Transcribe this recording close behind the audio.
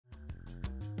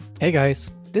Hey guys,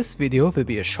 this video will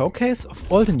be a showcase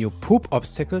of all the new poop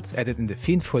obstacles added in the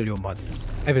Fiend Folio mod.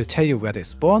 I will tell you where they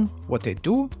spawn, what they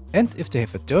do, and if they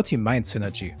have a dirty mind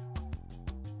synergy.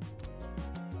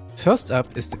 First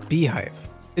up is the beehive.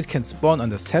 It can spawn on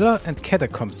the cellar and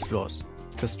catacombs floors.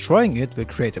 Destroying it will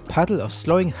create a puddle of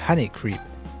slowing honey creep,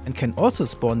 and can also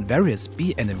spawn various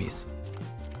bee enemies.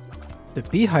 The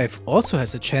beehive also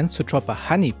has a chance to drop a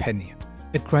honey penny.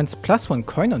 It grants +1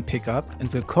 coin on pickup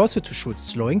and will cause you to shoot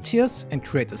slowing tears and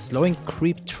create a slowing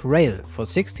creep trail for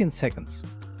 16 seconds.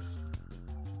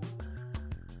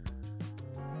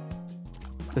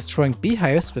 Destroying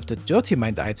beehives with the dirty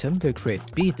mind item will create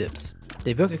bee dips.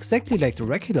 They work exactly like the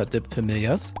regular dip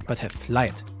familiars, but have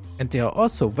flight, and they are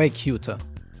also way cuter.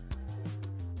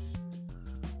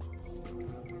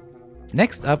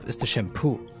 Next up is the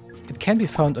shampoo. It can be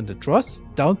found on the dross,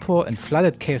 downpour and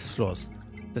flooded caves floors.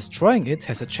 Destroying it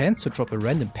has a chance to drop a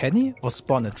random penny or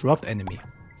spawn a drop enemy.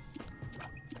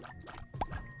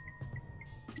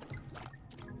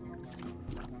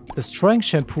 Destroying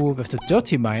shampoo with the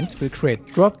dirty mind will create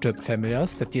drop drip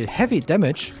familiars that deal heavy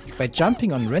damage by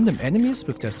jumping on random enemies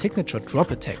with their signature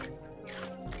drop attack.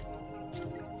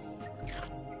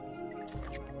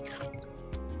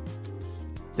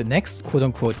 The next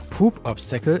quote-unquote poop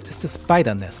obstacle is the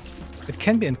spider nest. It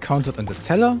can be encountered on the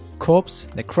cellar, corpse,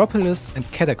 necropolis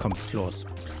and catacombs floors.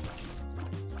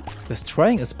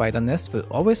 Destroying a spider nest will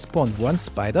always spawn one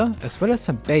spider as well as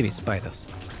some baby spiders.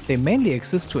 They mainly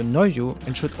exist to annoy you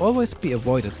and should always be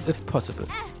avoided if possible.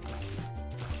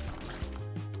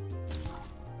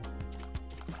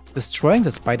 Destroying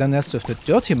the spider nest with the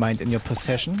dirty mind in your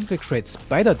possession will create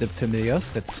spider dip familiars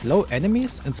that slow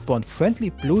enemies and spawn friendly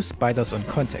blue spiders on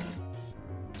contact.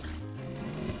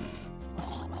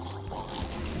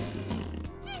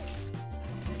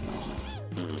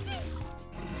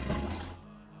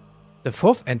 The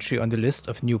fourth entry on the list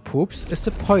of new poops is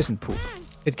the poison poop.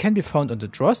 It can be found on the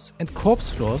dross and corpse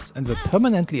floors and will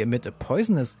permanently emit a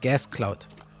poisonous gas cloud.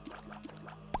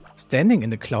 Standing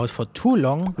in the cloud for too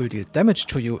long will deal damage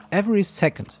to you every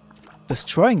second.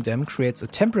 Destroying them creates a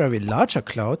temporary larger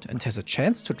cloud and has a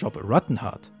chance to drop a rotten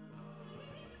heart.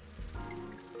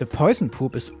 The poison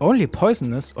poop is only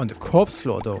poisonous on the corpse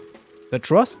floor though. The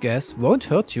dross gas won't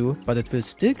hurt you, but it will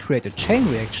still create a chain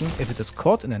reaction if it is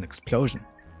caught in an explosion.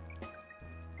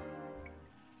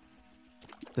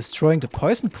 Destroying the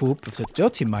poison poop with the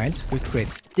dirty mind will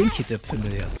create stinky dip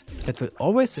familiars that will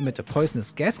always emit a poisonous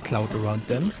gas cloud around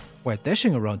them while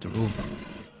dashing around the room.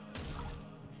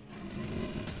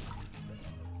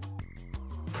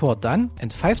 4 done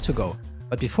and 5 to go.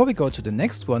 But before we go to the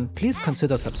next one, please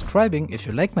consider subscribing if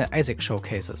you like my Isaac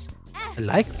showcases. A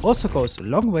like also goes a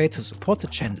long way to support the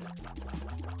channel.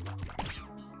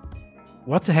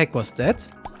 What the heck was that?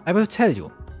 I will tell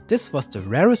you. This was the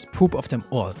rarest poop of them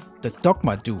all, the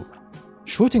Dogma Dew.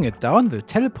 Shooting it down will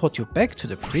teleport you back to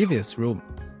the previous room.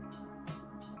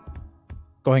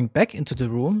 Going back into the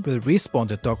room will respawn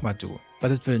the Dogma Dew,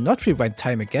 but it will not rewind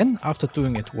time again after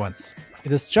doing it once.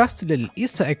 It is just a little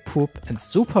Easter egg poop and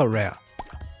super rare.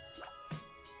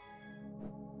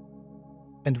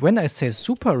 And when I say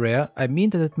super rare, I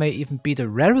mean that it may even be the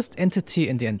rarest entity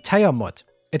in the entire mod.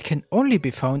 It can only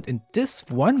be found in this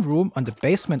one room on the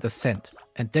basement ascent,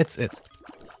 and that's it.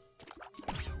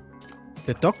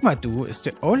 The Dogma Dew is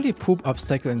the only poop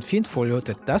obstacle in Fiend Folio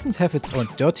that doesn't have its own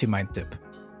dirty mind dip,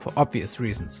 for obvious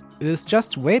reasons. It is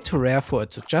just way too rare for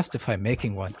it to justify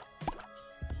making one.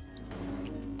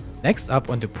 Next up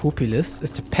on the poopy list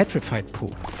is the petrified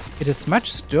poop. It is much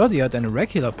sturdier than a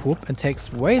regular poop and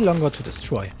takes way longer to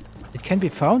destroy. It can be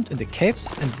found in the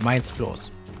caves and mines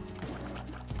floors.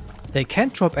 They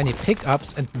can't drop any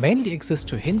pickups and mainly exist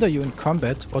to hinder you in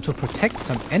combat or to protect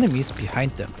some enemies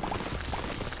behind them.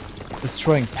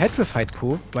 Destroying petrified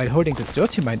poop while holding the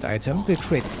dirty mind item will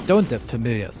create stone dip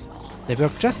familiars. They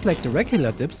work just like the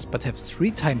regular dips but have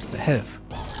 3 times the health.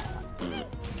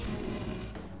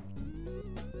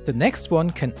 The next one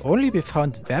can only be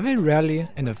found very rarely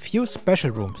in a few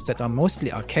special rooms that are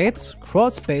mostly arcades,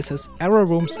 crawl spaces, error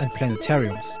rooms and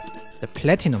planetariums. The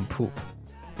platinum poop.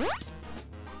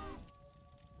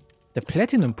 The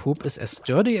platinum poop is as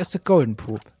sturdy as the golden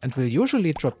poop and will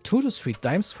usually drop 2 to 3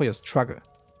 dimes for your struggle.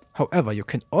 However, you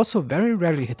can also very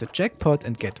rarely hit the jackpot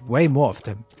and get way more of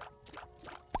them.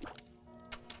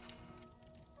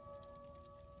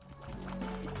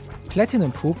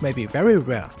 Platinum poop may be very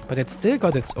rare, but it still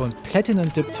got its own platinum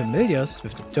dip familiars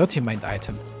with the dirty mind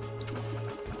item.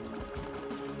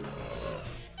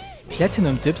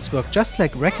 Platinum dips work just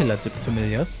like regular dip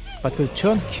familiars, but will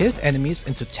turn killed enemies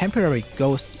into temporary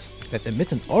ghosts that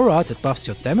emit an aura that buffs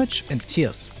your damage and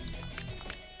tears.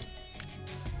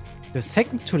 The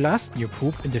second to last new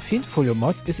poop in the Fiend Folio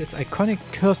mod is its iconic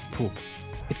Cursed Poop.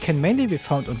 It can mainly be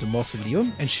found on the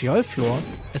Mausoleum and Sheol floor,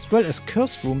 as well as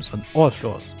cursed rooms on all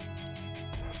floors.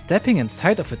 Stepping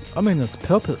inside of its ominous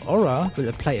purple aura will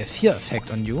apply a fear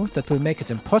effect on you that will make it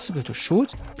impossible to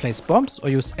shoot, place bombs or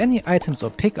use any items or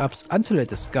pickups until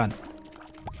it is gone.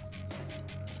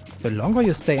 The longer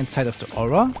you stay inside of the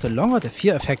aura, the longer the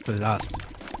fear effect will last.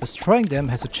 Destroying them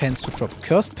has a chance to drop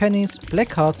cursed pennies,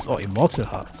 black hearts or immortal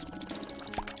hearts.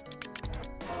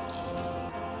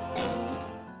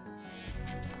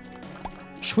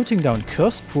 Shooting down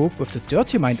Cursed Poop with the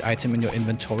Dirty Mind item in your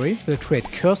inventory will create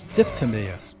Cursed Dip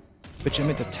Familiars, which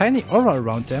emit a tiny aura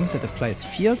around them that applies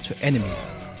fear to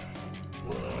enemies.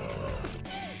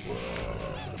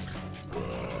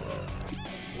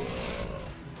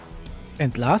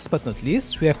 And last but not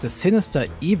least, we have the sinister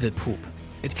Evil Poop.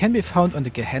 It can be found on the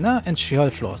Gehenna and Sheol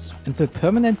floors and will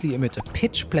permanently emit a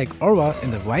pitch black aura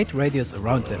in a wide radius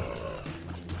around them.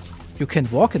 You can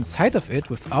walk inside of it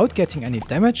without getting any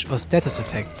damage or status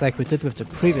effects like we did with the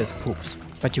previous poops,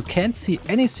 but you can't see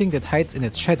anything that hides in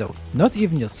its shadow, not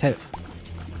even yourself.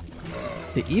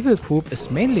 The Evil Poop is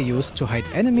mainly used to hide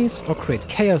enemies or create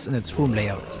chaos in its room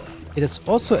layouts. It is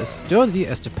also as sturdy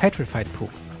as the Petrified Poop,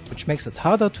 which makes it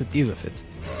harder to deal with it.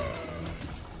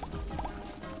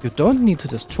 You don't need to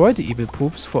destroy the Evil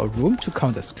Poops for a room to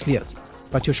count as cleared,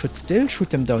 but you should still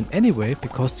shoot them down anyway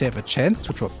because they have a chance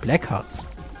to drop black hearts.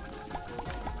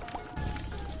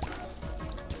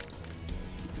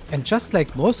 And just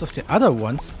like most of the other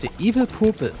ones, the Evil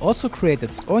Poop will also create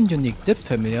its own unique dip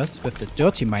familiars with the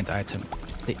Dirty Mind item,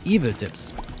 the Evil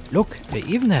Dips. Look, they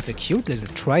even have a cute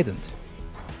little trident.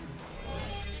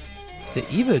 The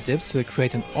Evil Dips will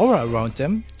create an aura around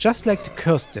them, just like the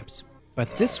Cursed Dips,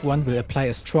 but this one will apply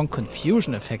a strong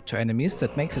confusion effect to enemies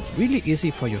that makes it really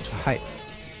easy for you to hide.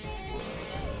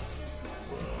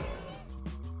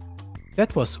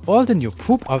 That was all the new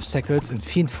poop obstacles in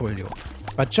Fiend Folio.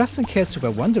 But just in case you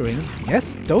were wondering,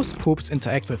 yes, those poops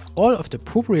interact with all of the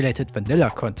poop related vanilla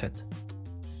content.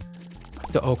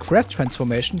 The Oak Rat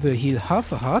transformation will heal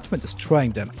half a heart when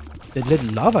destroying them, the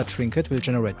little lava trinket will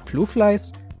generate blue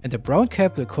flies, and the brown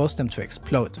cap will cause them to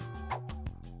explode.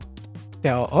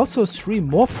 There are also 3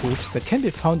 more poops that can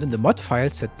be found in the mod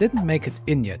files that didn't make it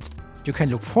in yet. You can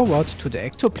look forward to the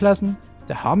Ectoplasm,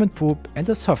 the Harmon Poop and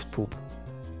the Soft Poop.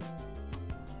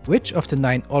 Which of the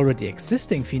 9 already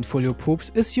existing Fiend Folio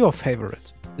poops is your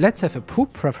favorite? Let's have a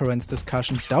poop preference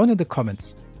discussion down in the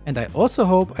comments. And I also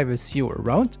hope I will see you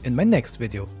around in my next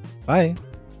video. Bye!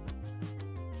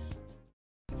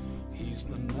 He's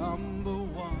the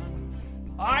 #1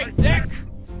 Isaac!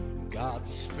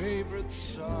 God's favorite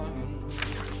son.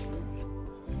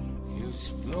 His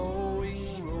flowing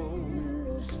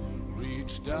robes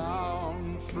reach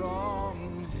down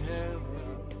from heaven.